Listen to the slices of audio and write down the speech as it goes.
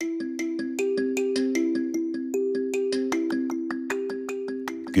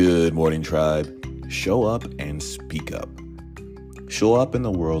Good morning, tribe. Show up and speak up. Show up in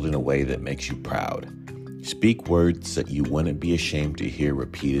the world in a way that makes you proud. Speak words that you wouldn't be ashamed to hear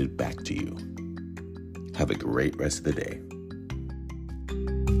repeated back to you. Have a great rest of the day.